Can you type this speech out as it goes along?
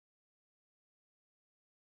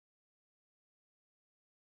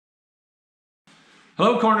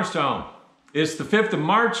Hello, Cornerstone. It's the 5th of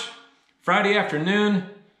March, Friday afternoon,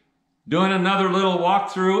 doing another little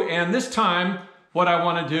walkthrough. And this time, what I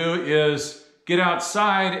want to do is get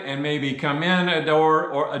outside and maybe come in a door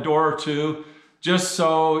or two, just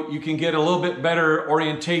so you can get a little bit better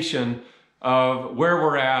orientation of where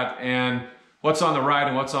we're at and what's on the right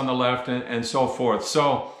and what's on the left and so forth.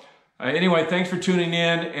 So anyway, thanks for tuning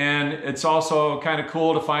in. And it's also kind of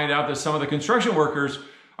cool to find out that some of the construction workers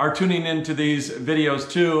are tuning into these videos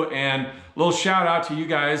too. And a little shout out to you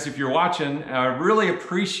guys if you're watching. I really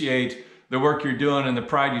appreciate the work you're doing and the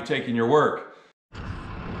pride you take in your work.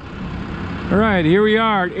 All right, here we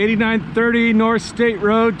are at 8930 North State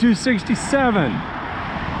Road 267.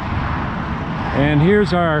 And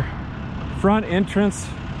here's our front entrance,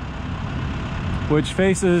 which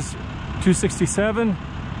faces 267.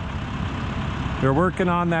 They're working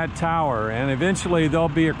on that tower, and eventually there'll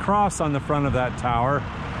be a cross on the front of that tower,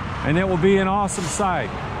 and it will be an awesome sight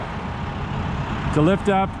to lift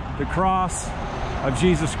up the cross of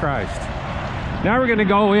Jesus Christ. Now we're going to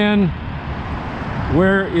go in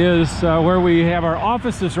where we have our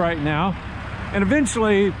offices right now, and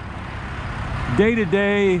eventually day to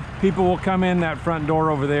day people will come in that front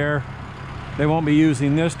door over there. They won't be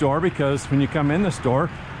using this door because when you come in this door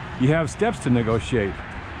you have steps to negotiate.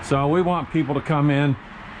 So we want people to come in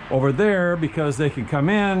over there because they can come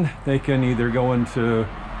in, they can either go into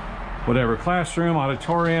whatever classroom,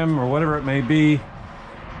 auditorium, or whatever it may be,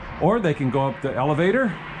 or they can go up the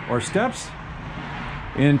elevator or steps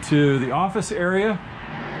into the office area.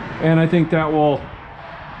 And I think that will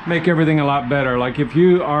make everything a lot better. Like if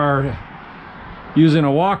you are using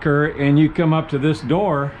a walker and you come up to this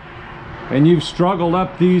door and you've struggled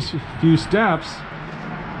up these few steps,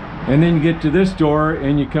 and then you get to this door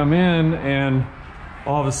and you come in and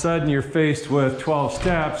all of a sudden you're faced with 12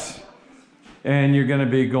 steps, and you're going to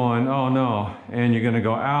be going, oh no, and you're going to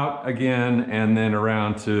go out again and then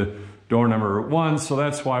around to door number 1. So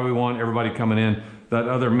that's why we want everybody coming in that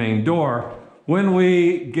other main door when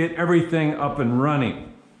we get everything up and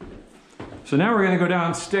running. So now we're going to go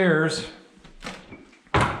downstairs.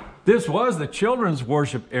 This was the children's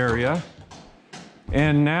worship area,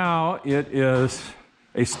 and now it is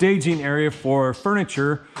a staging area for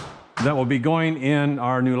furniture that will be going in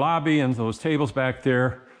our new lobby, and those tables back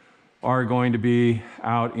there are going to be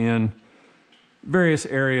out in various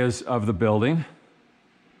areas of the building.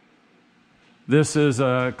 This is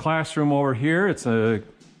a classroom over here. It's an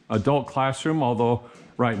adult classroom, although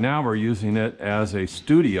right now we're using it as a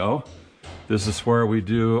studio. This is where we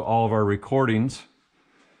do all of our recordings.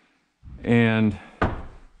 And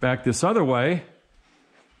back this other way,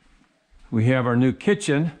 we have our new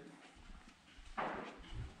kitchen.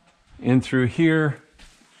 In through here,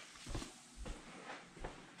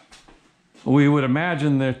 we would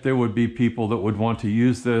imagine that there would be people that would want to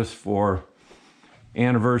use this for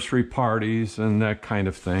anniversary parties and that kind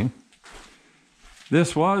of thing.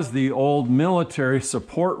 This was the old military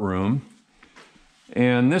support room,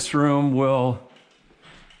 and this room will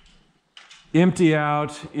empty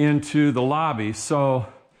out into the lobby. So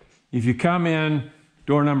if you come in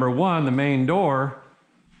door number 1, the main door,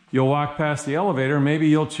 you'll walk past the elevator. Maybe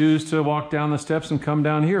you'll choose to walk down the steps and come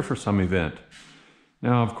down here for some event.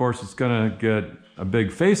 Now, of course, it's going to get a big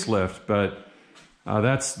facelift, but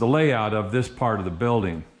that's the layout of this part of the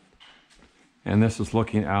building. And this is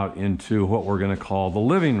looking out into what we're going to call the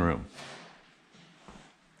living room.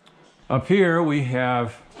 Up here, we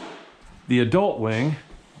have the adult wing.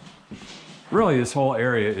 Really, this whole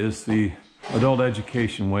area is the adult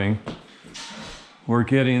education wing. We're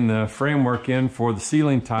getting the framework in for the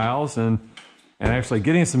ceiling tiles and actually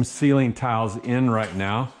getting some ceiling tiles in right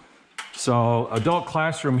now. So adult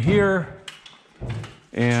classroom here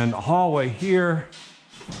and a hallway here.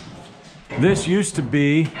 This used to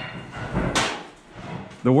be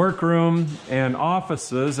the workroom and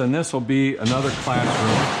offices, and this will be another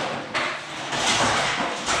classroom.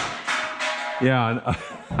 Yeah,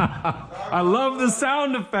 I love the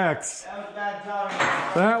sound effects. That was bad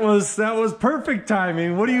timing. That was perfect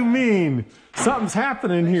timing. What do you mean? Something's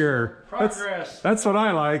happening here. Progress. That's what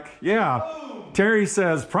I like. Yeah. Boom. Terry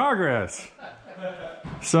says progress.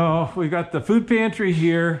 So we've got the food pantry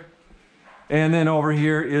here, and then over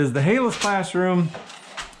here is the Halus classroom,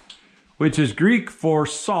 which is Greek for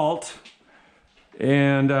salt.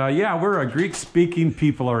 And yeah, we're a Greek-speaking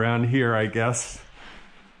people around here, I guess.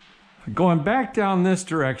 Going back down this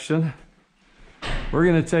direction, we're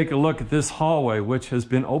going to take a look at this hallway, which has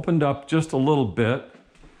been opened up just a little bit.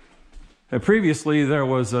 And previously, there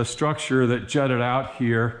was a structure that jutted out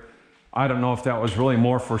here. I don't know if that was really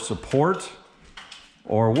more for support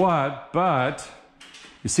or what, but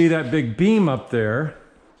You see that big beam up there?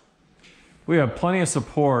 We have plenty of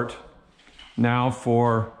support now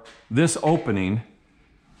for this opening,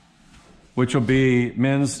 which will be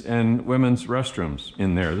men's and women's restrooms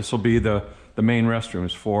in there. This will be the main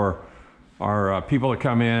restrooms for our people to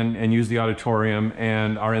come in and use the auditorium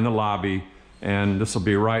and are in the lobby. And this will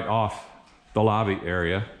be right off the lobby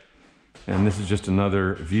area. And this is just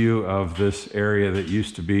another view of this area that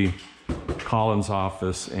used to be Colin's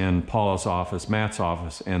office and Paula's office, Matt's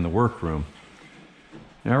office, and the workroom.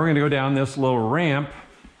 Now we're going to go down this little ramp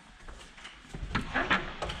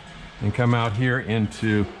and come out here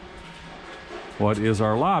into what is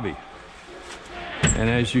our lobby. And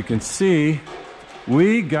as you can see,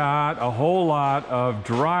 we got a whole lot of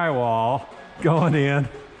drywall going in.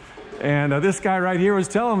 And this guy right here was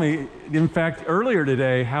telling me, in fact, earlier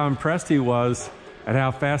today, how impressed he was at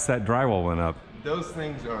how fast that drywall went up. Those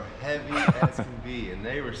things are heavy as can be, and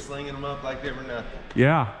they were slinging them up like they were nothing.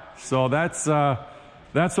 Yeah, so that's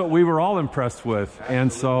what we were all impressed with. Absolutely.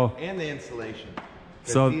 And so... And the insulation.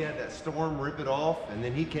 So he had that storm rip it off, and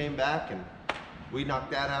then he came back, and we knocked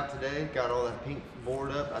that out today, got all that pink board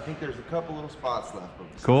up. I think there's a couple little spots left. But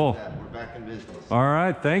cool. That, we're back in business. All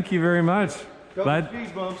right, thank you very much. Couple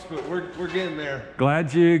speed bumps, but we're getting there.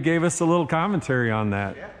 Glad you gave us a little commentary on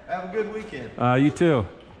that. Yeah, have a good weekend. You too.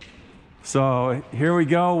 So here we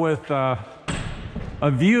go with a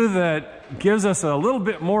view that gives us a little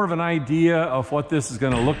bit more of an idea of what this is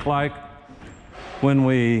going to look like when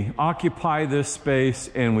we occupy this space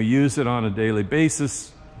and we use it on a daily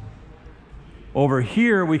basis. Over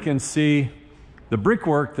here we can see the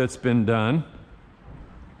brickwork that's been done.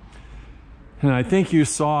 And I think you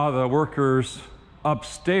saw the workers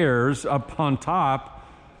upstairs, up on top,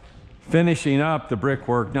 finishing up the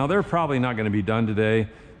brickwork. Now, they're probably not going to be done today.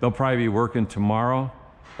 They'll probably be working tomorrow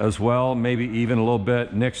as well, maybe even a little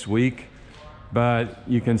bit next week. But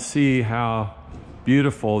you can see how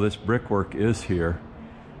beautiful this brickwork is here.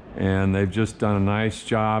 And they've just done a nice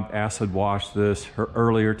job, acid washed this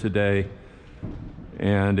earlier today.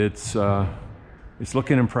 And it's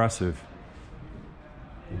looking impressive.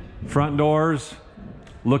 Front doors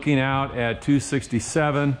looking out at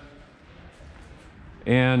 267.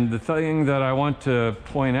 And the thing that I want to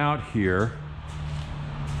point out here,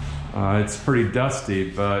 it's pretty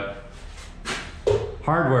dusty, but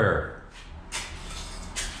hardware.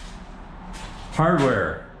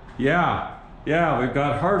 Yeah, we've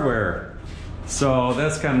got hardware. So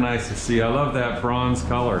that's kind of nice to see. I love that bronze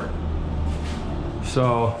color.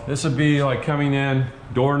 So this would be like coming in,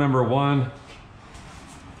 door number 1.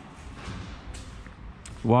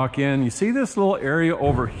 Walk in, you see this little area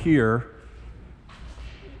over here.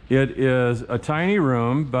 It is a tiny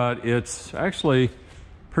room, but it's actually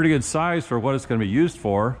pretty good size for what it's going to be used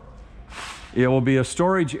for. It will be a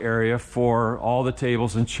storage area for all the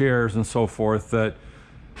tables and chairs and so forth that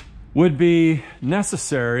would be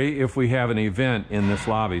necessary if we have an event in this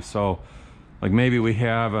lobby. So like maybe we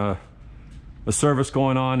have a service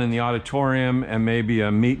going on in the auditorium and maybe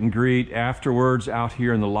a meet and greet afterwards out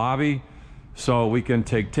here in the lobby. So we can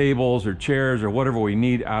take tables or chairs or whatever we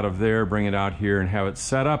need out of there, bring it out here and have it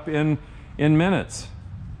set up in minutes.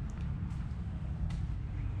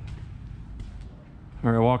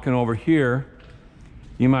 All right, walking over here,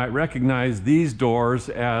 you might recognize these doors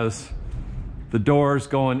as the doors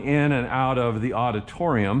going in and out of the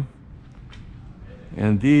auditorium.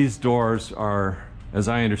 And these doors are, as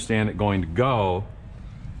I understand it, going to go.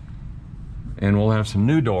 And we'll have some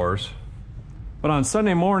new doors. But on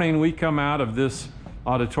Sunday morning, we come out of this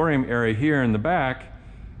auditorium area here in the back,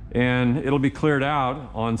 and it'll be cleared out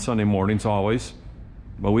on Sunday mornings always.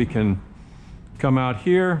 But we can come out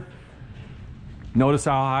here, notice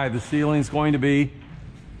how high the ceiling's going to be,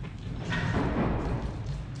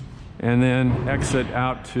 and then exit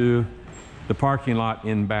out to the parking lot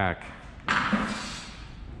in back.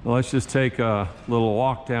 Well, let's just take a little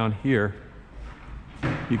walk down here.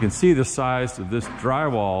 You can see the size of this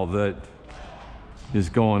drywall that is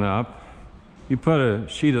going up. You put a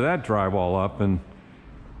sheet of that drywall up and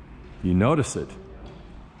you notice it.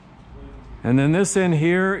 And then this in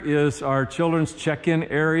here is our children's check-in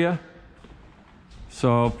area.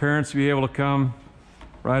 So parents will be able to come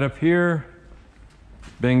right up here,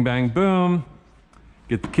 bing, bang, boom,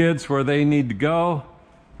 get the kids where they need to go,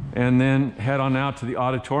 and then head on out to the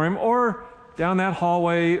auditorium or down that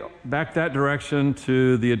hallway, back that direction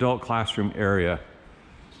to the adult classroom area.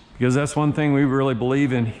 Because that's one thing we really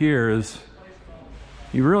believe in here is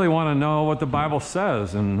you really want to know what the Bible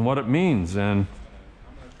says and what it means. And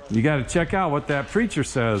you got to check out what that preacher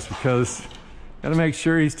says because you got to make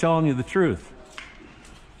sure he's telling you the truth.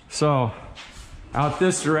 So out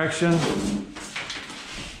this direction,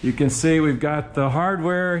 You can see we've got the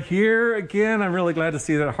hardware here again. I'm really glad to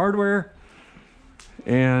see that hardware.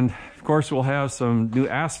 And of course we'll have some new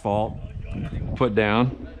asphalt put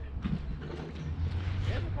down.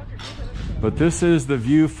 But this is the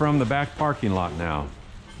view from the back parking lot now.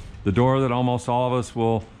 The door that almost all of us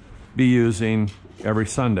will be using every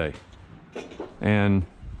Sunday. And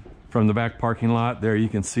from the back parking lot there you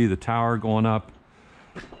can see the tower going up,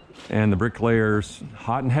 and the bricklayers,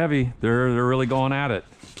 hot and heavy, they're really going at it.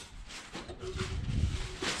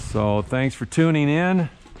 So thanks for tuning in.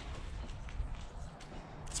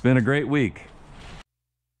 It's been a great week.